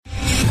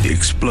The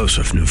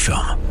explosive new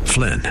film,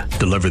 Flynn,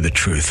 deliver the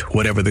truth,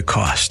 whatever the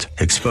cost,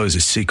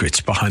 exposes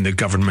secrets behind the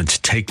government's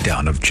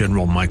takedown of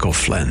General Michael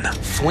Flynn.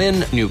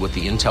 Flynn knew what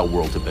the intel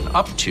world had been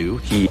up to.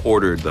 He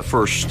ordered the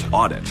first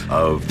audit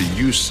of the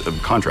use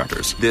of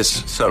contractors.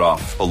 This set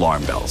off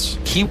alarm bells.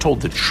 He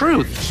told the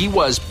truth. He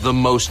was the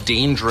most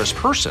dangerous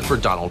person for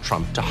Donald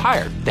Trump to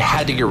hire. They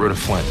had to get rid of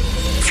Flynn.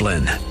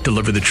 Flynn,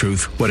 deliver the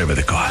truth, whatever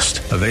the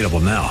cost. Available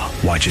now.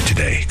 Watch it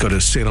today. Go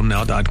to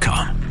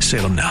salemnow.com.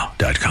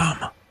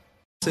 salemnow.com.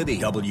 City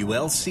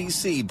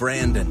WLCC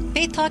Brandon.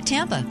 Faith Talk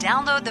Tampa.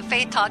 Download the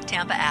Faith Talk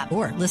Tampa app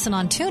or listen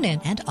on TuneIn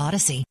and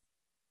Odyssey.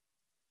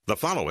 The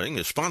following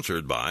is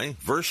sponsored by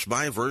Verse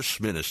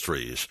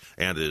Ministries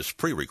and is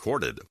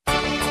pre-recorded.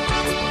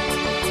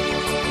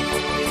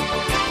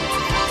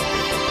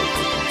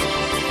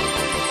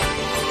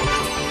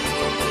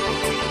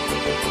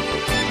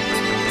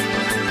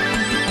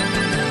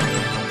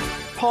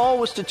 Paul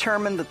was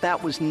determined that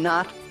that was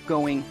not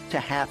going to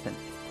happen.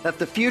 That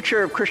the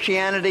future of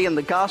Christianity and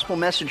the gospel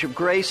message of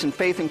grace and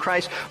faith in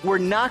Christ were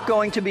not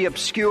going to be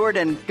obscured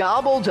and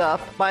gobbled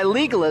up by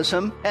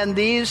legalism and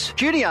these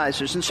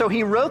Judaizers. And so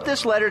he wrote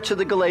this letter to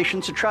the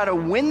Galatians to try to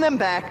win them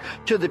back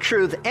to the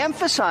truth,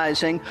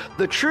 emphasizing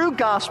the true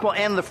gospel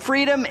and the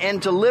freedom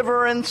and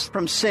deliverance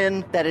from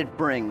sin that it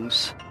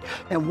brings.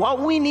 And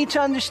what we need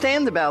to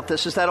understand about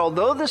this is that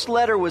although this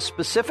letter was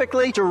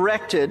specifically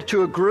directed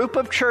to a group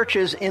of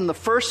churches in the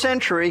first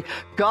century,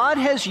 God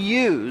has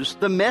used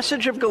the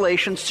message of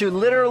Galatians to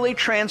literally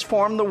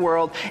transform the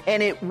world,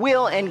 and it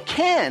will and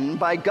can,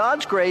 by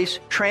God's grace,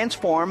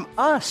 transform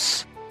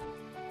us.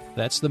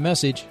 That's the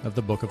message of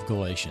the book of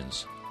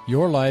Galatians.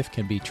 Your life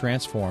can be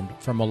transformed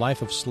from a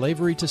life of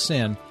slavery to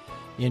sin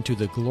into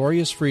the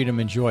glorious freedom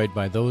enjoyed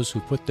by those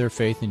who put their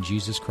faith in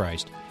Jesus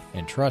Christ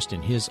and trust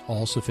in His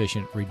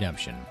all-sufficient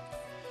redemption.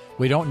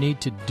 We don't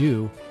need to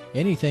do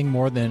anything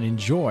more than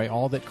enjoy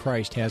all that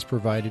Christ has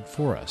provided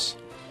for us.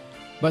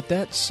 But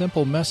that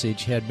simple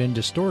message had been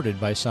distorted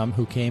by some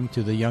who came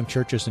to the young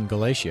churches in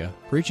Galatia,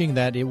 preaching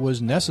that it was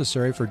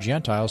necessary for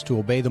Gentiles to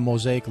obey the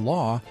Mosaic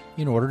law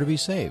in order to be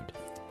saved.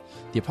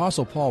 The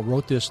Apostle Paul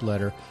wrote this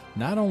letter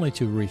not only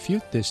to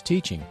refute this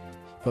teaching,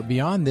 but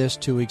beyond this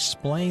to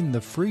explain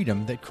the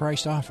freedom that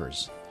Christ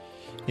offers.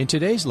 In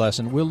today's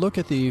lesson, we'll look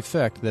at the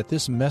effect that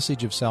this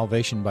message of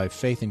salvation by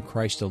faith in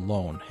Christ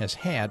alone has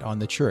had on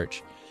the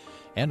church,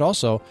 and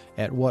also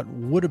at what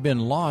would have been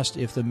lost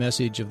if the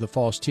message of the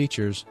false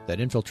teachers that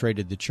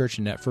infiltrated the church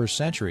in that first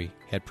century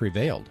had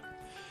prevailed.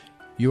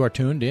 You are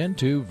tuned in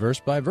to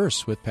Verse by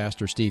Verse with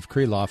Pastor Steve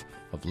Kreloff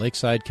of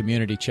Lakeside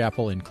Community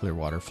Chapel in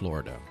Clearwater,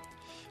 Florida.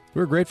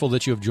 We're grateful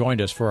that you have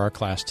joined us for our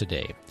class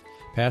today.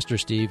 Pastor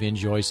Steve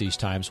enjoys these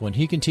times when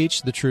he can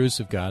teach the truths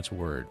of God's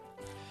Word.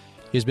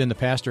 He's been the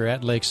pastor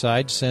at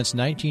Lakeside since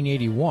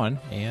 1981,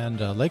 and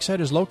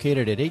Lakeside is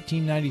located at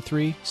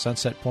 1893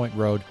 Sunset Point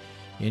Road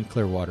in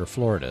Clearwater,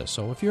 Florida.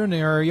 So if you're in the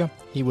area,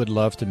 he would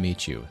love to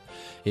meet you.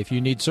 If you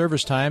need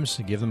service times,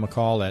 give them a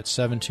call at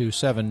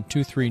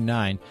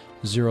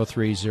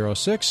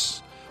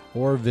 727-239-0306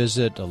 or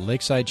visit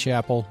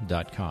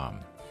lakesidechapel.com.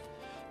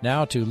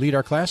 Now to lead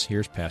our class,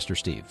 here's Pastor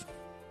Steve.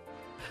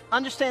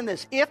 Understand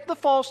this. If the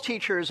false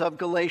teachers of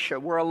Galatia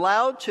were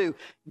allowed to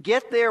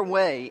get their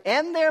way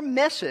and their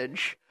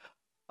message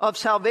of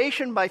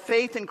salvation by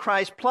faith in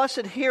Christ plus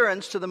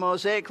adherence to the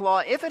Mosaic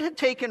law, if it had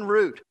taken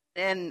root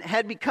and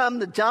had become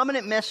the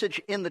dominant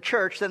message in the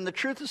church, then the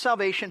truth of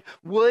salvation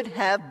would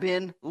have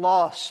been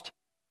lost.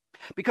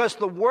 Because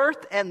the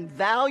worth and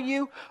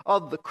value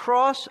of the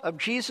cross of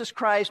Jesus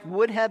Christ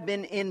would have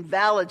been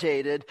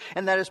invalidated.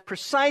 And that is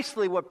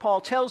precisely what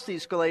Paul tells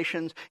these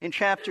Galatians in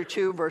chapter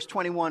 2, verse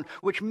 21,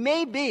 which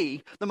may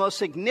be the most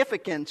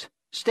significant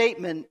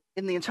statement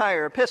in the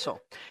entire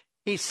epistle.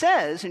 He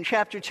says in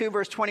chapter 2,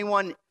 verse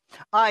 21,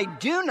 I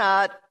do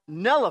not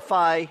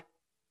nullify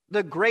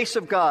the grace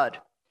of God.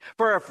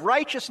 For if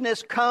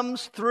righteousness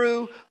comes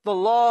through the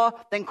law,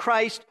 then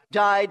Christ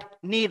died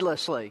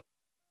needlessly.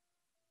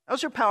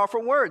 Those are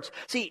powerful words.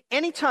 See,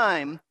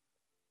 anytime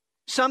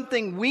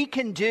something we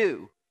can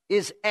do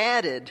is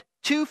added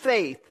to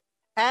faith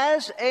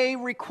as a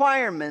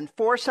requirement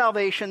for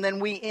salvation, then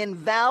we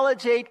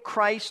invalidate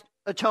Christ's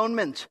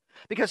atonement.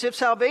 Because if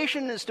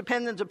salvation is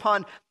dependent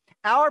upon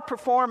our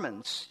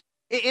performance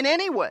in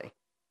any way,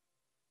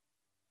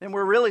 then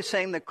we're really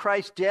saying that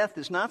Christ's death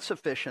is not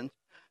sufficient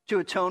to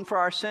atone for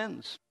our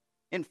sins.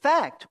 In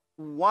fact,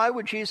 why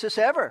would Jesus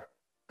ever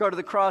go to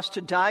the cross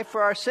to die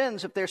for our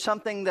sins if there's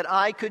something that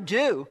I could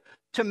do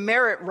to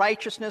merit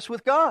righteousness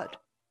with God?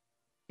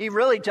 He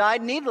really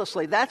died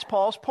needlessly. That's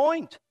Paul's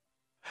point.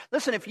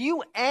 Listen, if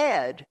you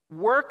add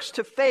works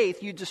to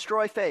faith, you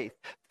destroy faith.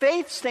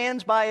 Faith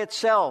stands by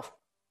itself.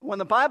 When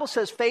the Bible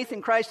says faith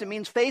in Christ, it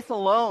means faith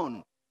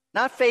alone,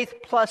 not faith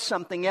plus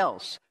something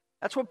else.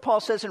 That's what Paul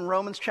says in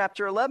Romans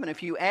chapter 11.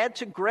 If you add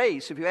to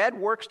grace, if you add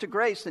works to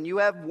grace, then you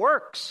have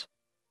works.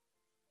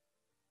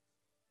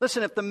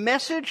 Listen, if the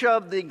message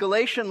of the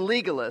Galatian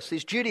legalists,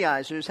 these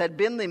Judaizers, had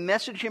been the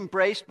message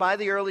embraced by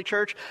the early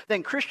church,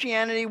 then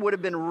Christianity would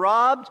have been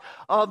robbed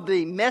of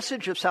the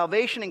message of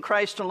salvation in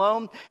Christ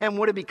alone and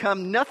would have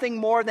become nothing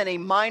more than a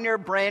minor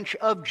branch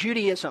of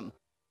Judaism.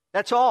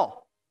 That's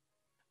all.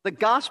 The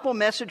gospel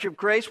message of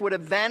grace would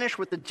have vanished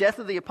with the death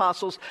of the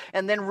apostles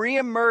and then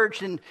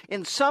reemerged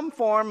in some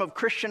form of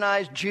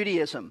Christianized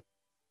Judaism.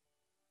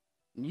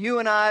 You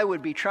and I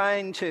would be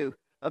trying to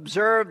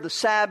observe the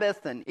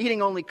Sabbath and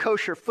eating only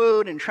kosher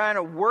food and trying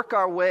to work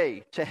our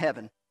way to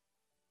heaven.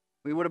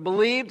 We would have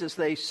believed, as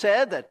they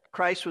said, that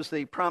Christ was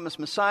the promised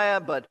Messiah,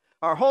 but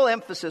our whole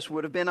emphasis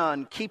would have been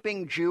on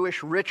keeping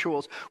Jewish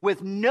rituals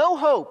with no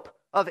hope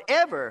of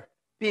ever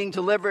being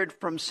delivered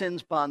from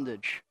sin's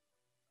bondage.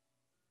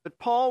 But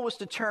Paul was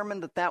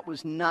determined that that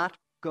was not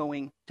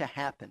going to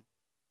happen.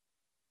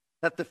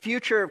 That the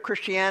future of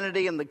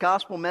Christianity and the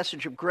gospel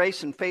message of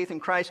grace and faith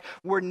in Christ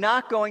were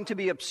not going to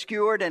be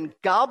obscured and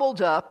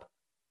gobbled up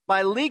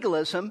by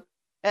legalism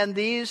and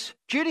these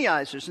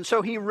Judaizers. And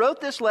so he wrote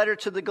this letter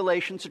to the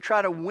Galatians to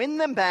try to win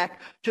them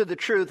back to the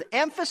truth,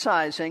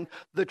 emphasizing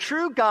the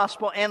true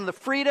gospel and the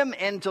freedom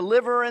and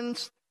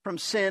deliverance from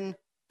sin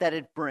that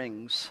it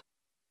brings.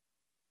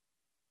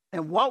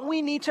 And what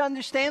we need to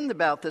understand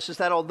about this is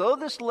that although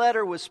this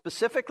letter was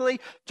specifically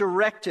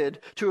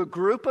directed to a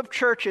group of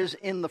churches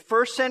in the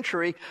first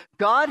century,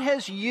 God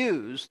has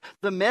used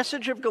the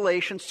message of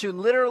Galatians to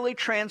literally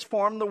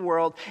transform the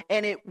world,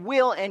 and it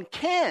will and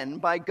can,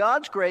 by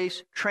God's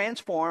grace,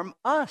 transform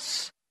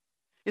us.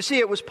 You see,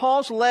 it was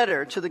Paul's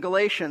letter to the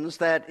Galatians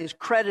that is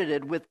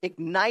credited with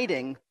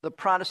igniting the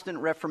Protestant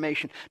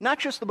Reformation. Not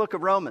just the book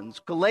of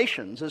Romans,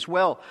 Galatians as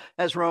well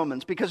as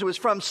Romans, because it was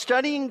from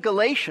studying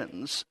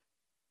Galatians,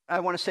 I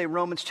want to say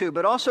Romans 2,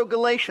 but also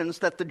Galatians,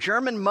 that the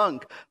German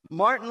monk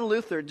Martin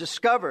Luther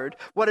discovered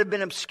what had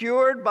been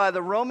obscured by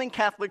the Roman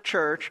Catholic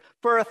Church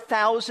for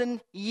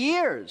 1,000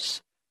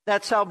 years,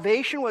 that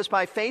salvation was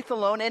by faith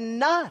alone and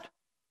not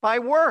by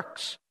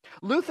works.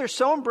 Luther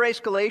so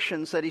embraced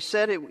Galatians that he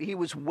said he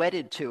was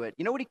wedded to it.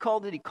 You know what he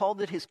called it? He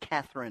called it his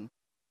Catherine.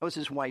 That was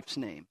his wife's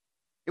name.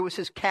 It was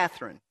his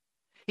Catherine.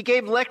 He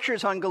gave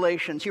lectures on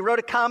Galatians. He wrote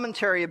a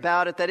commentary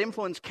about it that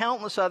influenced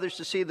countless others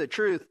to see the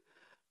truth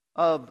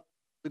of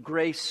the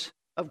grace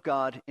of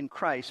God in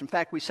Christ. In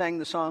fact, we sang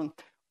the song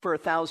For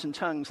 1,000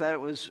 Tongues.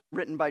 That was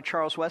written by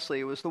Charles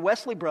Wesley. It was the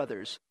Wesley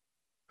brothers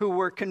who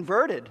were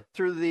converted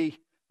through the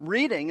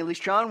reading, at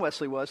least John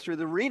Wesley was, through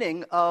the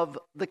reading of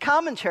the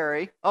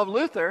commentary of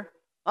Luther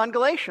on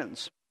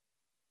Galatians.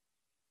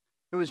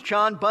 It was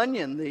John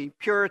Bunyan, the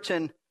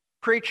Puritan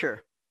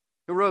preacher,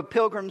 who wrote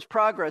Pilgrim's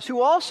Progress,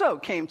 who also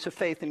came to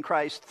faith in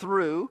Christ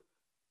through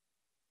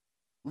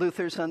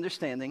Luther's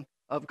understanding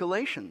of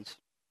Galatians.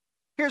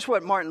 Here's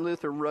what Martin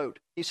Luther wrote.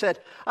 He said,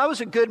 I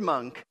was a good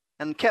monk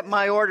and kept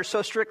my order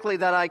so strictly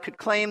that I could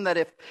claim that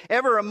if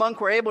ever a monk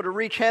were able to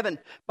reach heaven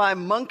by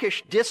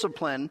monkish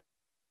discipline,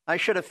 I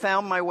should have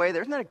found my way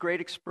there. Isn't that a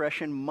great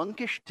expression,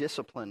 monkish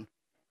discipline?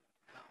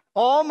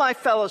 All my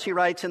fellows, he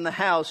writes, in the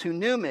house who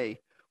knew me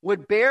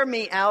would bear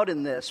me out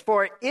in this.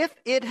 For if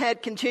it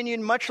had continued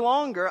much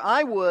longer,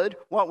 I would,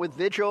 what with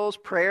vigils,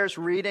 prayers,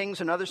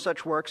 readings, and other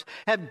such works,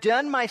 have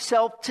done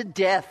myself to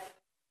death.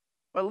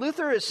 What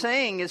Luther is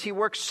saying is he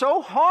worked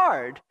so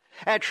hard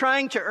at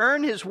trying to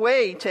earn his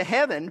way to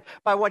heaven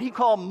by what he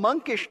called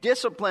monkish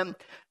discipline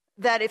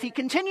that if he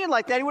continued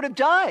like that, he would have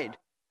died.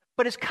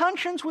 But his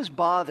conscience was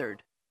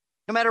bothered.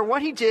 No matter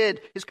what he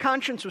did, his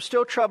conscience was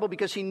still troubled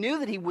because he knew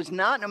that he was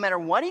not, no matter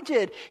what he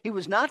did, he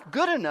was not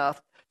good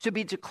enough to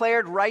be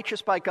declared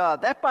righteous by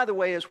God. That, by the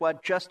way, is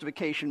what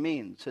justification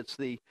means. It's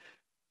the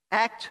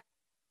act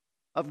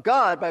of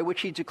God by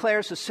which he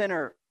declares a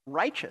sinner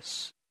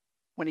righteous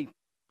when he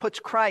puts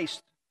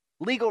Christ,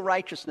 legal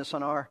righteousness,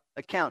 on our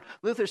account.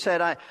 Luther said,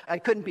 I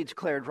couldn't be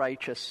declared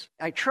righteous.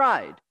 I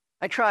tried,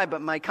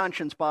 but my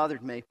conscience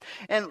bothered me.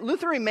 And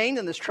Luther remained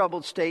in this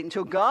troubled state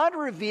until God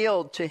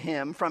revealed to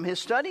him from his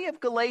study of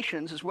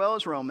Galatians as well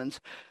as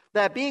Romans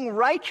that being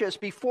righteous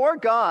before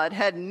God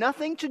had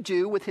nothing to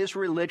do with his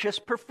religious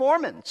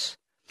performance,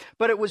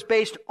 but it was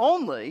based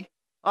only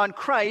on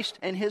Christ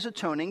and his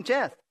atoning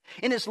death.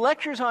 In his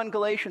lectures on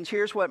Galatians,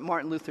 here's what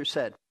Martin Luther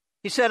said.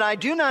 He said, I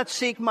do not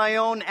seek my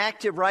own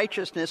active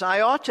righteousness.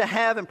 I ought to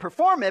have and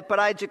perform it, but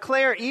I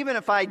declare even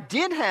if I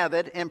did have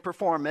it and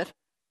perform it,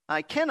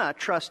 I cannot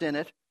trust in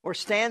it or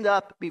stand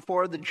up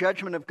before the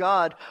judgment of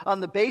God on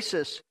the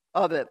basis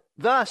of it.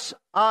 Thus,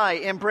 I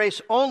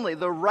embrace only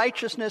the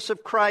righteousness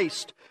of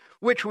Christ,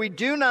 which we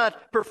do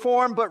not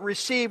perform but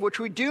receive, which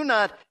we do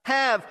not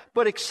have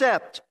but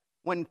accept,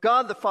 when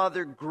God the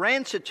Father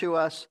grants it to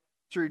us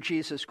through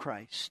Jesus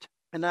Christ.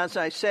 And as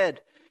I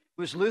said,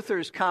 it was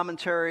Luther's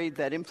commentary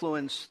that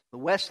influenced the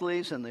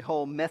Wesleys and the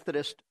whole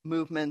Methodist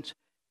movement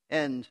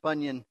and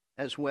Bunyan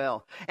as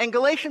well. And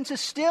Galatians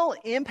is still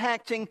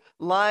impacting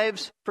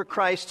lives for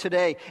Christ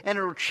today. And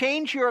it'll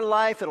change your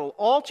life. It'll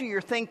alter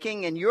your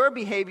thinking and your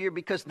behavior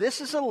because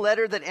this is a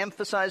letter that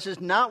emphasizes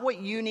not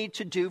what you need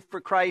to do for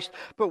Christ,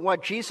 but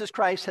what Jesus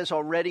Christ has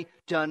already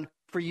done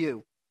for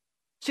you.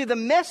 See, the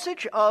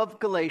message of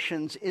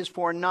Galatians is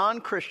for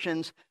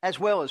non-Christians as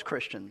well as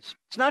Christians.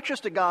 It's not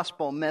just a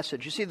gospel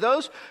message. You see,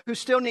 those who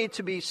still need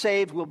to be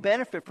saved will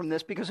benefit from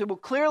this because it will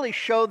clearly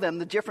show them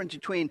the difference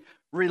between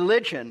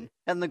religion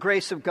and the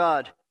grace of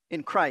God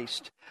in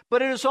Christ.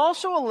 But it is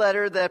also a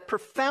letter that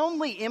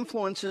profoundly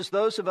influences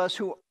those of us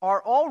who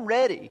are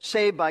already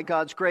saved by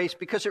God's grace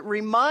because it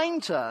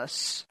reminds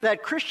us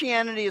that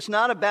Christianity is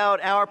not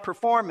about our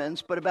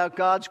performance, but about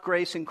God's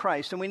grace in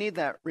Christ. And we need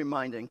that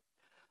reminding.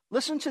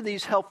 Listen to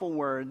these helpful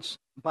words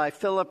by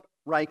Philip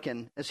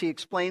Ryken as he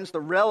explains the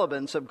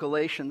relevance of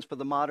Galatians for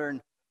the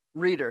modern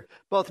reader,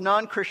 both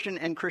non-Christian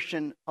and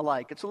Christian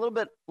alike. It's a little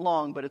bit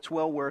long, but it's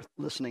well worth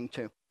listening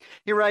to.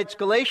 He writes,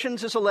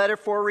 Galatians is a letter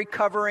for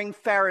recovering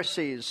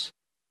Pharisees.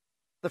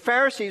 The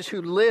Pharisees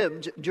who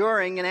lived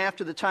during and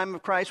after the time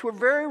of Christ were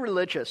very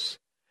religious.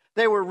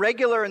 They were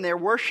regular in their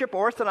worship,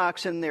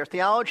 orthodox in their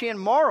theology, and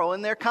moral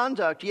in their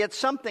conduct, yet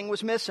something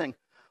was missing.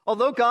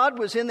 Although God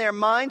was in their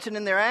minds and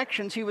in their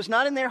actions, he was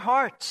not in their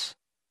hearts.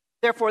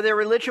 Therefore, their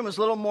religion was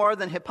little more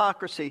than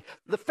hypocrisy.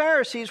 The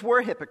Pharisees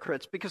were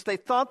hypocrites because they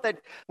thought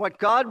that what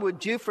God would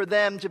do for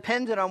them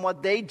depended on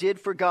what they did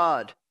for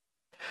God.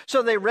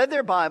 So they read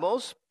their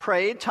Bibles,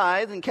 prayed,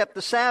 tithed, and kept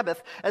the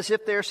Sabbath as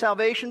if their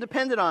salvation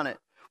depended on it.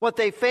 What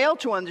they failed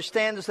to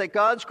understand is that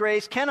God's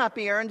grace cannot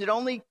be earned. It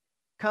only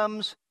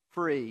comes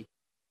free.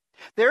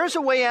 There is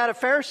a way out of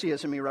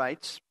Phariseeism, he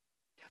writes.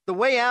 The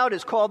way out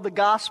is called the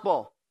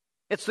gospel.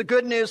 It's the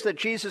good news that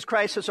Jesus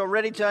Christ has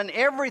already done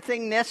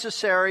everything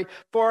necessary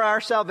for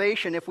our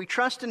salvation. If we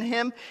trust in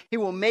him, he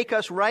will make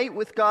us right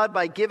with God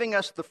by giving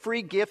us the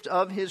free gift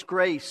of his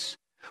grace.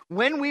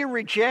 When we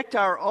reject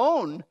our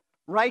own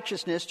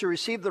righteousness to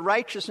receive the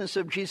righteousness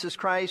of Jesus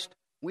Christ,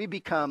 we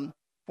become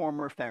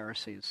former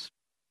Pharisees.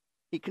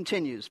 He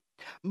continues,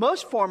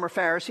 most former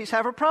Pharisees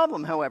have a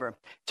problem, however.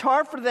 It's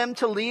hard for them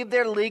to leave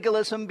their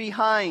legalism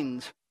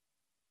behind.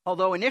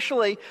 Although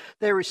initially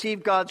they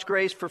received God's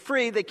grace for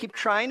free, they keep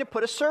trying to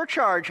put a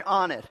surcharge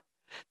on it.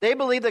 They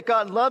believe that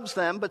God loves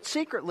them, but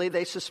secretly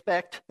they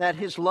suspect that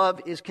his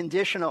love is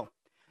conditional,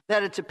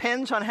 that it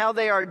depends on how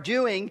they are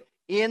doing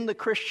in the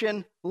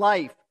Christian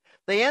life.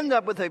 They end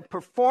up with a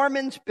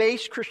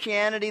performance-based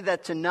Christianity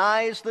that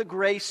denies the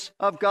grace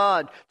of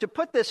God. To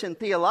put this in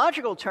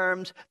theological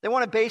terms, they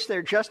want to base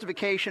their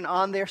justification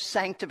on their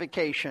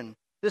sanctification.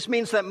 This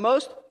means that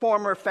most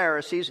former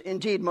Pharisees,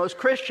 indeed most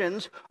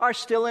Christians, are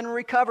still in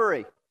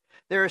recovery.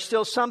 There is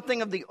still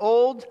something of the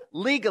old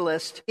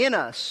legalist in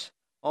us.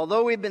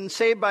 Although we've been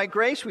saved by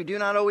grace, we do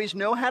not always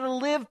know how to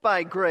live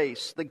by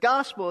grace. The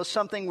gospel is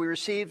something we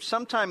received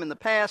sometime in the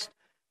past,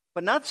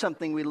 but not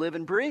something we live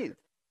and breathe.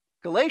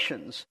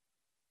 Galatians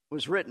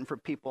was written for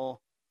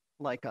people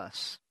like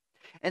us.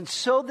 And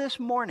so this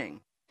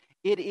morning,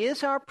 it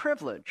is our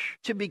privilege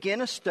to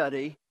begin a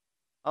study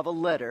of a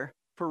letter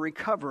for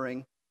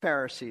recovering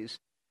Pharisees.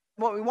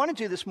 What we want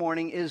to do this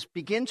morning is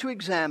begin to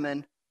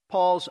examine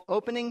Paul's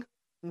opening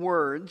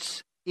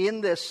words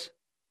in this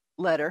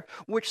letter,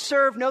 which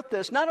serve, note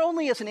this, not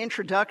only as an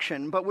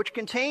introduction, but which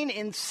contain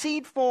in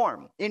seed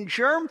form, in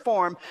germ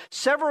form,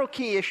 several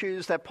key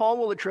issues that Paul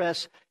will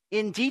address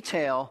in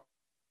detail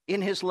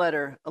in his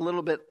letter a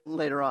little bit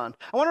later on.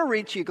 I want to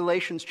read to you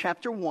Galatians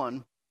chapter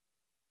 1,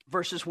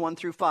 verses 1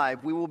 through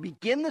 5. We will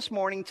begin this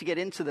morning to get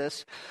into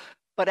this,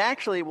 but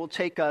actually it will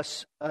take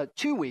us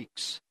 2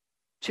 weeks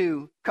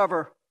to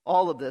cover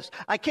all of this.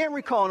 I can't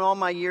recall in all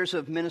my years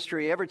of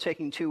ministry ever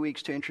taking 2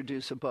 weeks to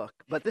introduce a book,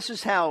 but this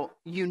is how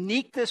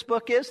unique this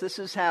book is. This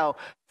is how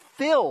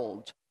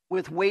filled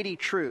with weighty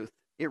truth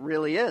it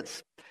really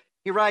is.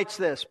 He writes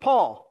this,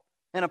 Paul,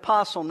 an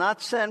apostle,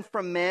 not sent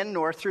from men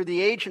nor through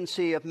the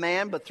agency of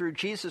man, but through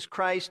Jesus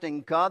Christ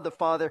and God the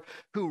Father,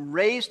 who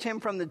raised him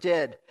from the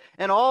dead,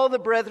 and all the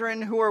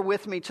brethren who are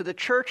with me, to the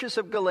churches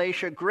of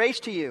Galatia, grace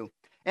to you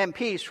and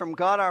peace from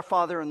God our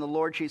Father and the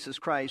Lord Jesus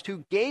Christ,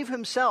 who gave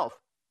himself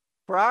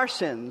for our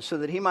sins so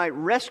that he might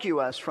rescue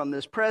us from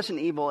this present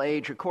evil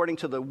age according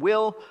to the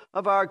will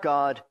of our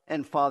God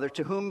and Father,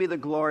 to whom be the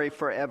glory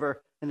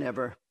forever and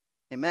ever.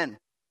 Amen.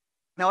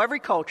 Now, every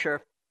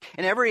culture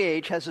and every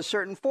age has a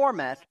certain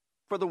format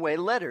for the way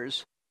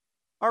letters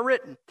are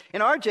written.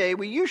 In our day,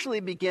 we usually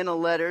begin a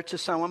letter to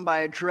someone by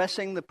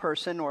addressing the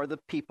person or the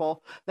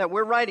people that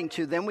we're writing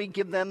to. Then we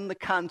give them the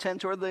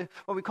content or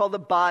what we call the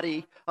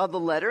body of the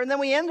letter. And then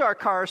we end our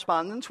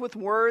correspondence with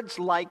words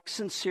like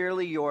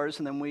sincerely yours,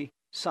 and then we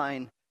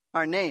sign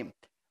our name.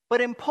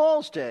 But in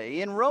Paul's day,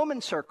 in Roman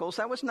circles,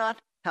 that was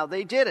not how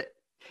they did it.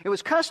 It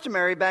was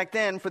customary back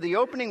then for the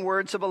opening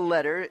words of a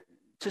letter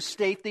to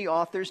state the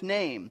author's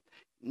name,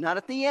 not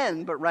at the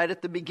end, but right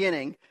at the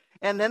beginning,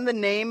 and then the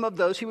name of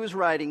those he was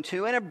writing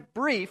to, and a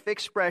brief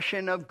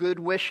expression of good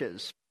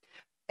wishes.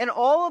 And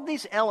all of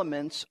these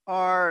elements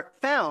are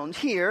found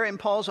here in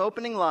Paul's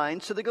opening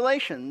lines to the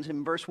Galatians.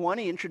 In verse 1,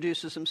 he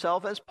introduces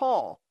himself as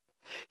Paul.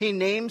 He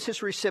names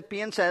his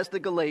recipients as the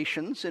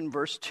Galatians in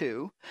verse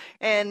 2.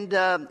 And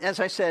as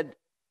I said,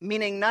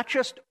 meaning not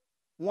just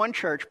one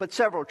church, but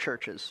several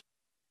churches.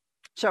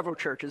 Several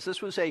churches.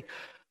 This was a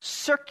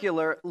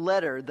circular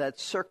letter that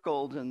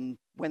circled and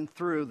went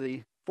through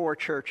the 4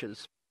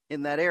 churches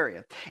in that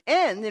area.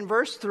 And in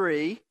verse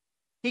 3,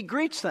 he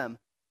greets them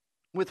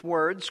with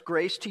words,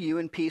 grace to you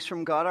and peace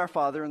from God our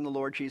Father and the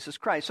Lord Jesus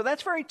Christ. So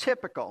that's very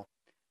typical.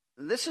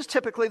 This is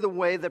typically the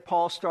way that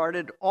Paul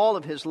started all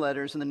of his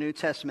letters in the New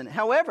Testament.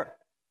 However,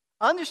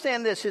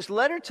 understand this, his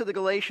letter to the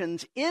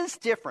Galatians is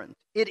different.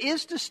 It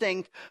is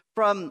distinct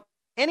from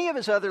any of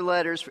his other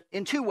letters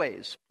in 2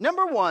 ways.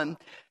 Number one,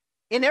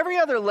 in every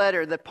other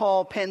letter that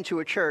Paul penned to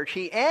a church,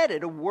 he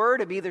added a word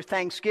of either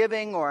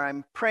thanksgiving or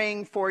I'm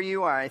praying for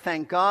you or I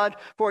thank God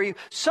for you,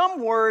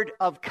 some word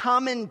of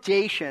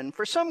commendation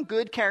for some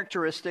good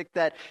characteristic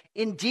that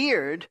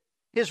endeared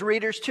his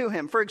readers to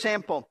him. For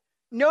example,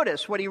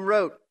 notice what he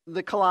wrote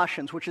the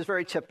Colossians, which is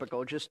very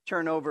typical. Just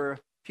turn over a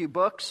few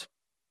books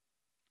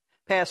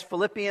past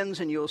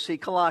Philippians and you'll see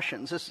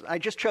Colossians. I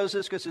just chose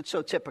this because it's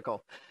so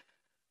typical.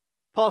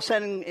 Paul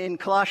said in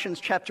Colossians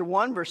chapter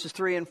 1, verses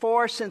 3 and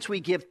 4, since we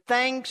give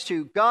thanks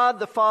to God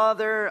the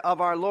Father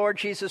of our Lord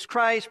Jesus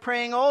Christ,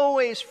 praying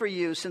always for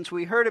you, since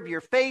we heard of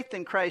your faith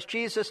in Christ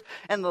Jesus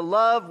and the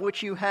love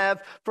which you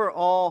have for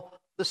all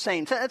the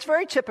saints. That's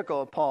very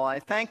typical of Paul. I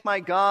thank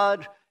my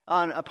God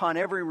upon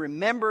every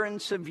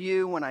remembrance of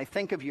you when I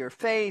think of your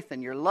faith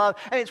and your love.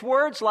 And it's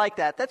words like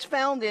that. That's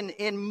found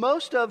in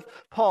most of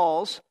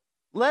Paul's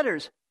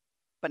letters,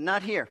 but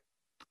not here.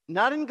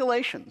 Not in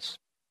Galatians.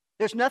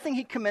 There's nothing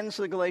he commends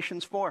the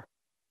Galatians for.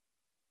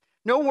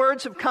 No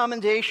words of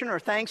commendation or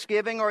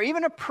thanksgiving or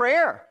even a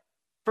prayer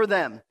for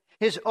them.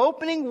 His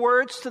opening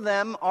words to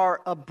them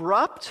are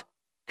abrupt,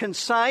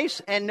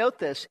 concise, and note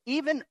this,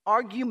 even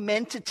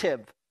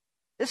argumentative.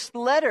 This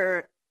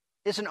letter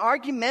is an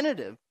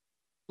argumentative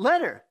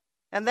letter.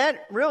 And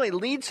that really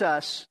leads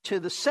us to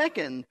the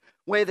second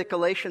way that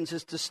Galatians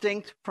is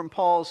distinct from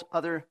Paul's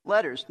other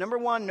letters. Number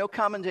one, no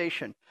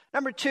commendation.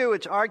 Number two,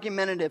 it's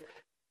argumentative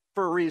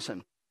for a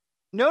reason.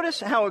 Notice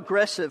how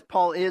aggressive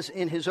Paul is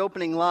in his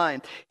opening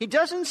line. He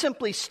doesn't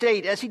simply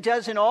state, as he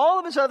does in all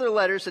of his other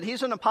letters, that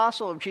he's an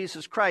apostle of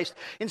Jesus Christ.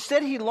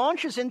 Instead, he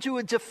launches into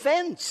a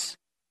defense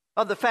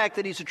of the fact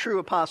that he's a true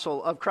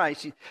apostle of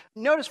Christ.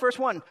 Notice verse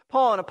 1,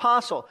 Paul, an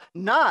apostle,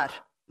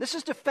 this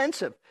is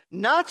defensive,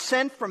 not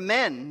sent from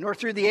men, nor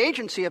through the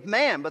agency of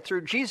man, but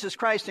through Jesus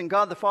Christ and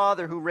God the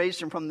Father who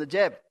raised him from the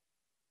dead.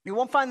 You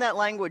won't find that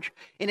language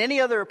in any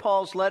other of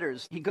Paul's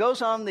letters. He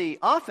goes on the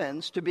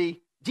offense to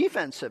be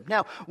defensive.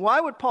 Now, why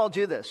would Paul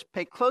do this?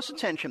 Pay close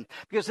attention,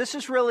 because this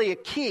is really a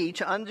key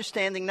to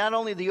understanding not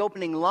only the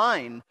opening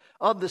line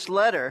of this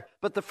letter,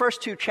 but the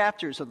first 2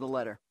 chapters of the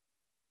letter.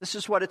 This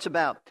is what it's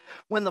about.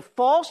 When the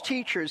false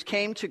teachers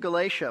came to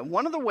Galatia,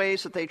 one of the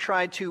ways that they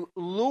tried to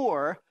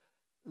lure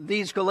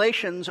these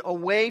Galatians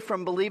away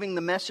from believing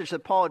the message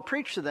that Paul had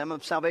preached to them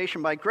of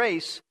salvation by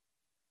grace,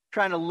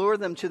 trying to lure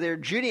them to their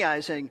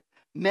Judaizing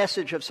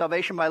message of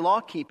salvation by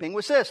law keeping,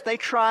 was this. They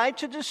tried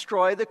to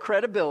destroy the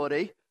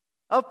credibility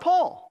of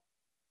Paul.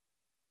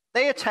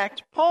 They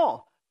attacked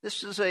Paul.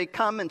 This is a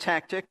common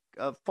tactic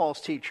of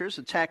false teachers,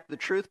 attack the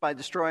truth by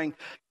destroying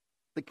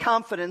the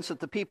confidence that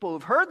the people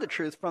who've heard the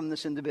truth from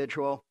this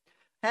individual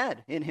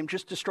had in him,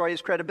 just destroy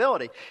his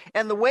credibility.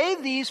 And the way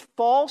these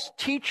false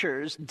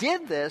teachers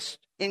did this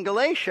in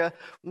Galatia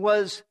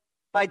was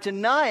by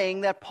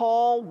denying that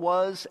Paul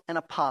was an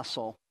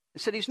apostle. They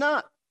said he's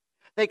not.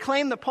 They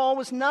claimed that Paul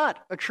was not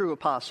a true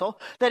apostle,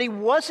 that he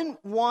wasn't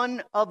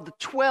one of the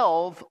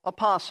 12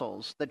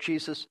 apostles that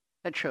Jesus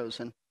had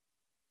chosen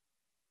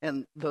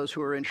and those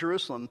who were in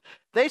Jerusalem.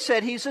 They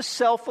said he's a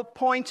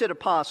self-appointed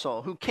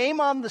apostle who came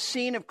on the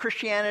scene of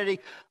Christianity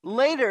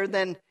later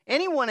than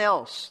anyone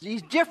else.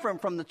 He's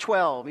different from the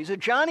 12. He's a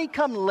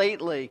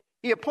Johnny-come-lately.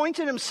 He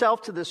appointed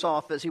himself to this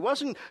office. He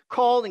wasn't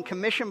called and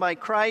commissioned by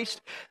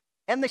Christ.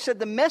 And they said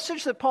the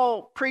message that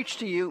Paul preached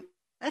to you,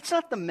 that's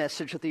not the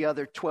message that the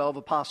other 12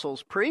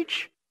 apostles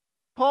preach.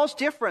 Paul's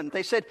different.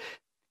 They said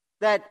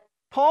that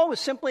Paul was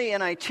simply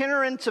an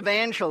itinerant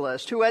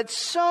evangelist who had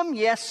some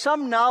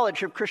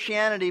knowledge of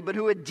Christianity, but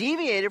who had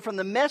deviated from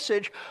the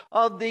message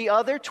of the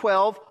other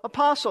 12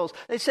 apostles.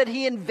 They said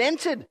he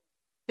invented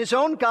his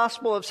own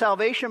gospel of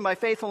salvation by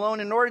faith alone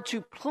in order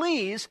to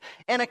please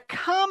and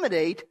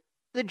accommodate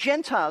the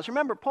Gentiles.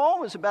 Remember,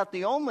 Paul was about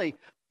the only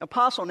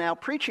apostle now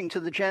preaching to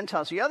the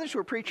Gentiles. The others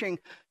were preaching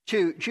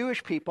to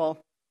Jewish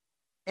people.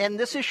 And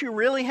this issue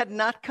really had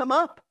not come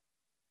up,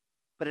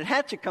 but it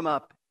had to come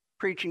up,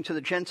 preaching to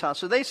the Gentiles.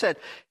 So they said,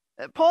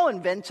 Paul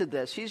invented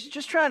this. He's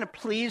just trying to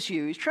please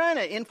you. He's trying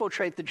to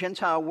infiltrate the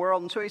Gentile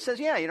world. And so he says,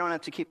 yeah, you don't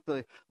have to keep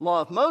the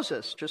law of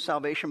Moses, just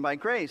salvation by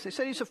grace. They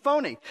said he's a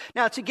phony.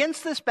 Now, it's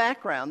against this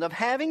background of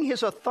having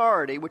his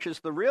authority, which is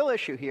the real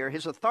issue here,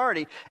 his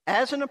authority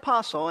as an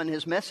apostle and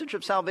his message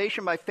of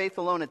salvation by faith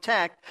alone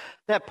attacked,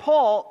 that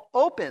Paul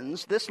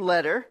opens this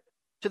letter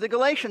to the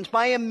Galatians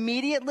by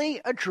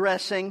immediately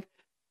addressing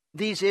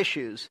these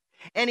issues.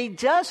 And he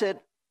does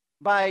it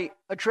by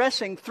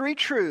addressing 3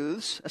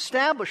 truths,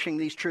 establishing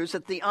these truths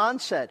at the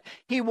onset.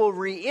 He will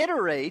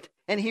reiterate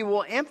and he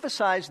will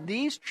emphasize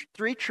these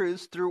 3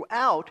 truths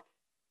throughout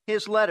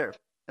his letter.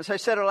 As I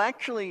said, it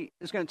actually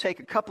is going to take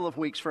a couple of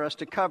weeks for us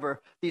to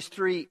cover these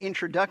three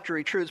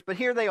introductory truths, but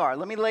here they are.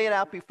 Let me lay it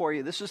out before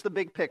you. This is the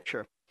big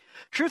picture.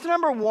 Truth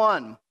number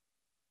one,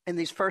 in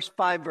these first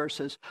 5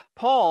 verses,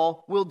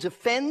 Paul will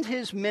defend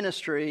his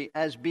ministry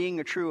as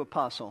being a true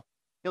apostle.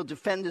 He'll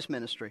defend his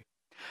ministry.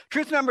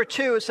 Truth number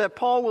 2 is that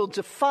Paul will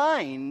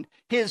define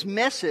his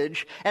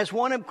message as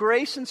one of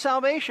grace and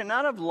salvation,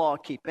 not of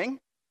law-keeping.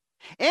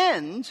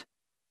 And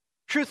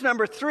truth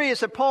number 3 is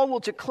that Paul will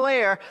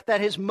declare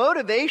that his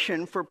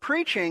motivation for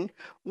preaching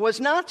was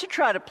not to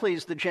try to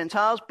please the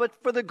Gentiles, but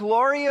for the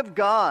glory of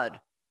God.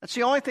 That's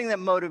the only thing that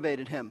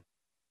motivated him.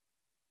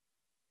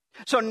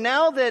 So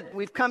now that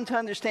we've come to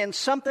understand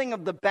something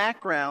of the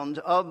background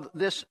of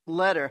this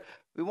letter,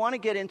 we want to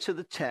get into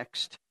the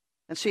text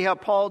and see how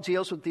Paul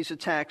deals with these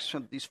attacks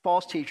from these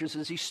false teachers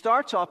as he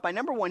starts off by,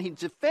 number 1, he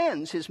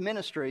defends his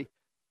ministry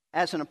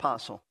as an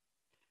apostle.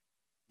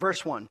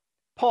 Verse 1,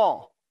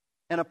 Paul,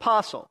 an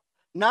apostle,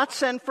 not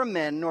sent from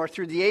men, nor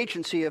through the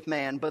agency of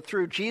man, but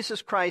through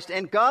Jesus Christ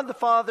and God the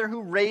Father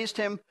who raised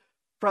him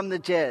from the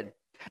dead.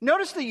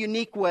 Notice the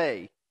unique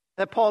way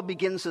that Paul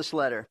begins this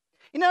letter.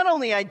 He not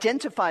only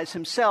identifies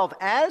himself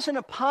as an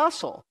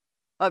apostle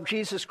of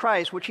Jesus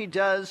Christ, which he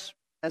does,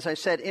 as I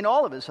said, in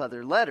all of his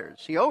other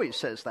letters. He always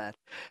says that.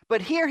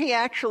 But here he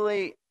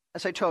actually,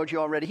 as I told you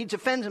already, he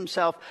defends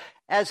himself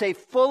as a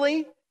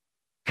fully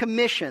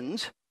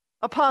commissioned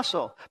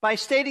apostle by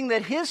stating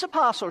that his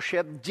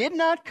apostleship did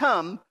not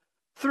come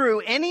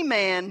through any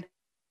man,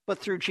 but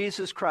through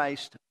Jesus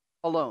Christ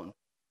alone.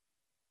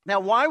 Now,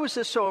 why was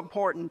this so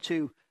important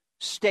to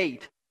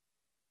state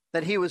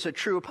that he was a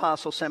true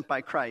apostle sent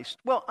by Christ?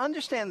 Well,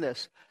 understand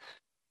this.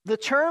 The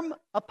term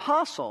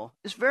apostle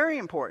is very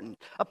important.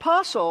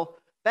 Apostle,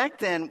 back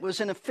then, was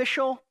an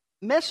official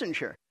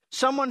messenger,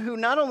 someone who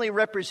not only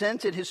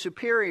represented his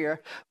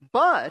superior,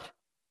 but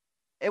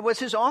it was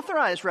his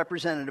authorized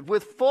representative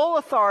with full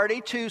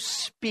authority to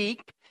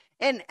speak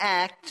and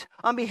act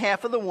on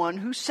behalf of the one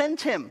who sent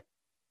him,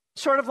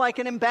 sort of like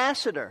an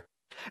ambassador.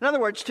 In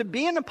other words, to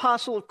be an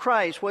apostle of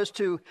Christ was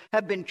to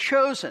have been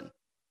chosen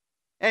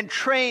and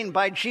trained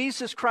by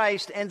Jesus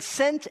Christ and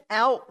sent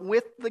out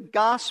with the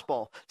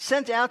gospel,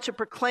 sent out to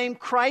proclaim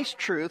Christ's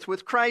truth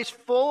with Christ's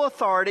full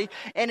authority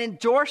and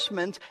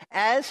endorsement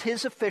as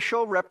his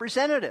official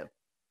representative.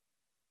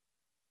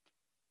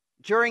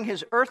 During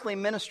his earthly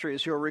ministry,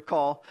 as you'll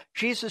recall,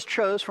 Jesus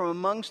chose from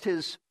amongst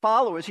his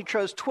followers, he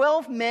chose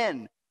 12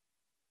 men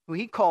who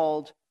he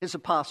called his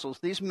apostles.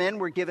 These men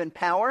were given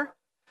power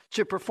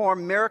to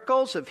perform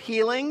miracles of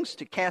healings,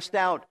 to cast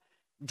out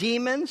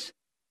demons,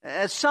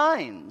 as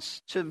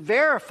signs to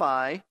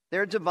verify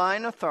their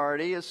divine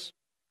authority as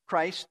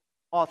Christ's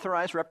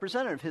authorized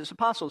representative, his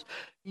apostles.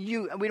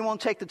 We won't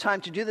take the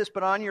time to do this,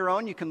 but on your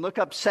own, you can look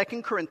up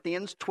 2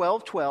 Corinthians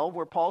 12:12,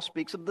 where Paul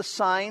speaks of the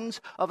signs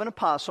of an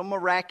apostle,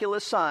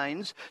 miraculous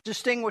signs,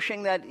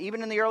 distinguishing that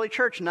even in the early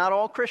church, not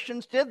all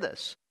Christians did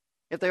this.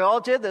 If they all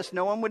did this,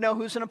 no one would know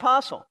who's an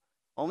apostle.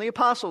 Only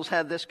apostles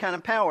had this kind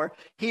of power.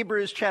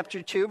 Hebrews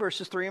chapter 2,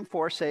 verses 3 and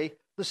 4 say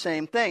the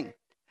same thing.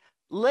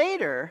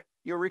 Later,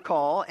 you'll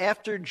recall,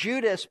 after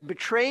Judas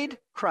betrayed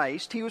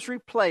Christ, he was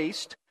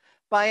replaced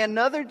by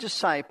another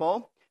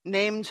disciple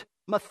named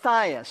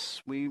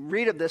Matthias. We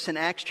read of this in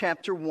Acts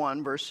chapter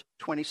 1, verse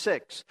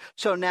 26.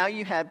 So now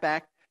you have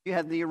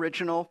the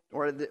original,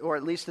 or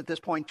at least at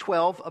this point,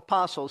 12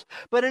 apostles.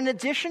 But in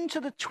addition to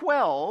the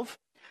 12,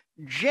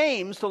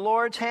 James, the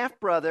Lord's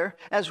half-brother,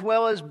 as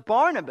well as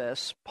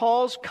Barnabas,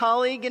 Paul's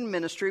colleague in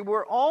ministry,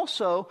 were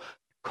also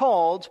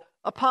called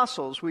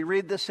apostles. We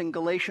read this in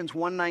Galatians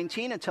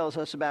 1:19. It tells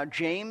us about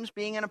James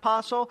being an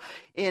apostle.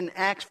 In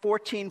Acts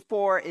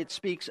 14:4, it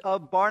speaks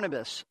of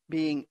Barnabas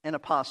being an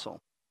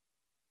apostle.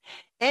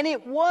 And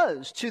it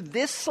was to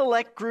this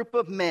select group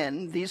of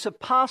men, these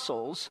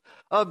apostles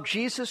of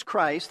Jesus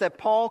Christ, that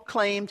Paul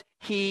claimed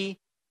he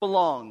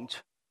belonged.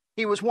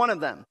 He was one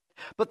of them.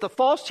 But the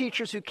false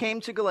teachers who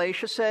came to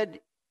Galatia said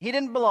he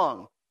didn't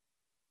belong.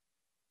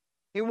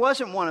 He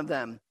wasn't one of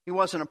them. He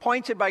wasn't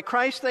appointed by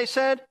Christ, they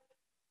said,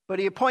 but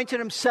he appointed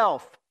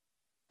himself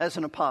as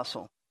an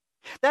apostle.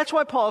 That's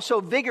why Paul so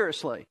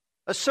vigorously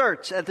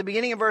asserts at the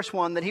beginning of verse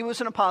 1 that he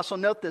was an apostle.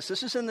 Note this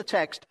is in the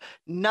text,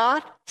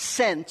 not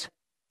sent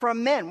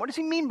from men. What does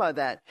he mean by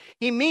that?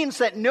 He means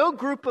that no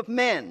group of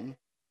men,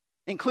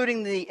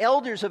 including the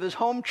elders of his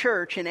home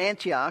church in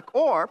Antioch,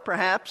 or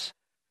perhaps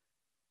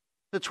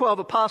the 12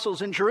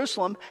 apostles in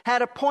Jerusalem,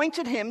 had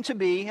appointed him to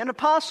be an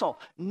apostle.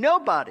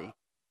 Nobody.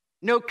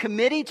 No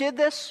committee did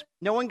this.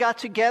 No one got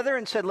together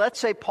and said, let's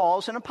say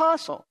Paul's an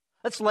apostle.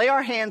 Let's lay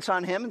our hands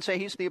on him and say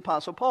he's the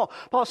apostle Paul.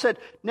 Paul said,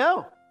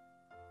 no,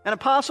 an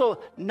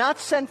apostle not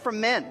sent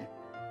from men.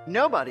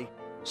 Nobody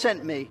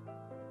sent me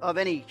of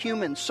any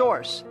human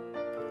source.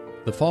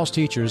 The false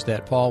teachers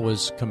that Paul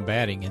was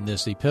combating in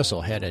this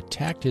epistle had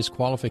attacked his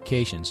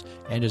qualifications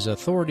and his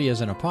authority as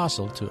an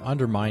apostle to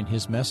undermine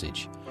his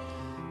message.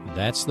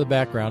 That's the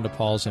background to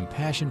Paul's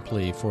impassioned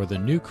plea for the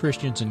new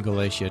Christians in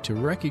Galatia to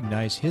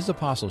recognize his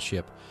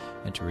apostleship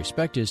and to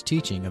respect his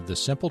teaching of the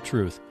simple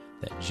truth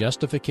that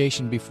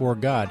justification before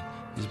God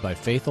is by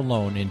faith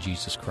alone in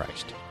Jesus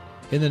Christ.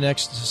 In the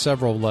next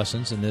several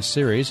lessons in this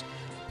series,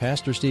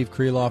 Pastor Steve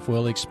Kreloff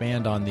will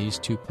expand on these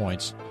 2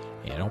 points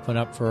and open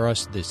up for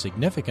us the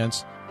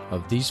significance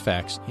of these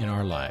facts in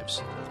our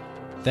lives.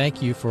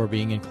 Thank you for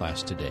being in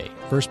class today.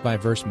 Verse by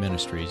Verse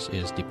Ministries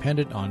is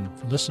dependent on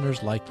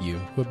listeners like you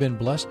who have been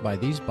blessed by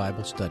these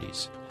Bible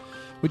studies.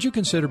 Would you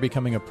consider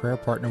becoming a prayer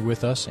partner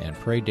with us and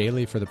pray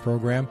daily for the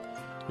program?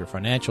 Your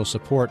financial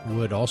support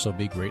would also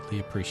be greatly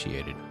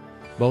appreciated.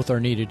 Both are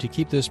needed to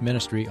keep this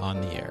ministry on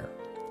the air.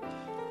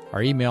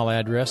 Our email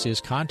address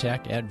is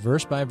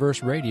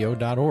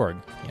contact@versebyverseradio.org,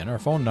 and our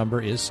phone number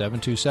is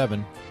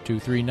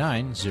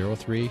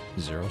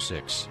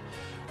 727-239-0306.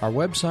 Our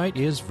website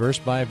is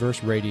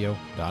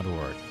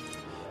versebyverseradio.org.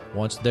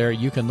 Once there,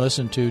 you can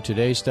listen to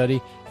today's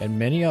study and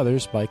many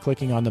others by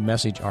clicking on the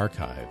message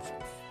archive.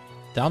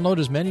 Download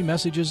as many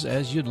messages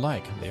as you'd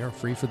like. They are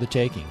free for the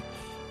taking.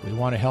 We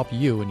want to help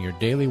you in your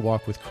daily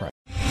walk with Christ.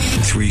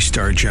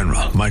 3-star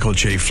General Michael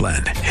J.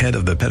 Flynn, head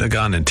of the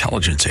Pentagon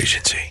Intelligence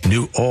Agency,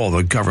 knew all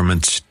the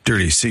government's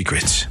dirty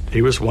secrets.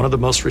 He was one of the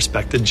most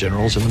respected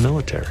generals in the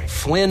military.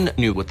 Flynn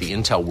knew what the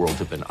intel world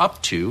had been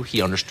up to.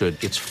 He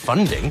understood its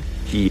funding.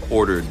 He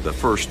ordered the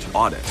first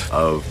audit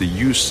of the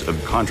use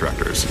of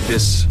contractors.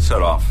 This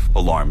set off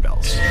alarm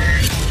bells.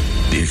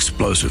 The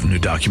explosive new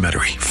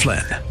documentary,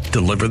 Flynn,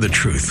 Deliver the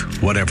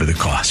Truth, Whatever the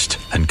Cost,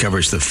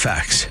 uncovers the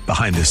facts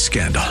behind this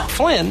scandal.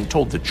 Flynn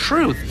told the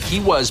truth. He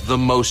was the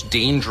most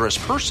dangerous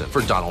person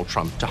for Donald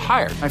Trump to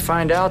hire. I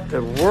find out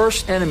the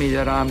worst enemy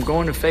that I'm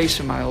going to face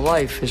in my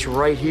life is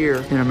right here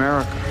in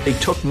America. They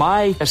took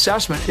my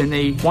assessment and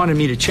they wanted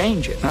me to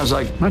change it. And I was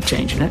like, I'm not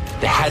changing it.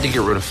 They had to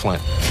get rid of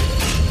Flynn.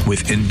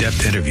 With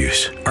in-depth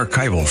interviews,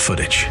 archival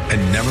footage,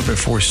 and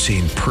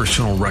never-before-seen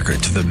personal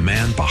records of the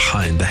man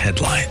behind the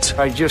headlines.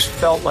 I just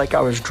felt like I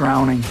was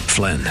drowning.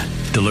 Flynn,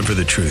 Deliver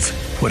the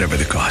Truth, Whatever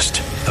the Cost.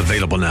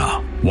 Available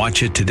now.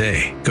 Watch it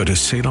today. Go to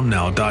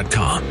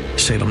salemnow.com.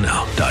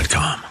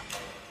 salemnow.com.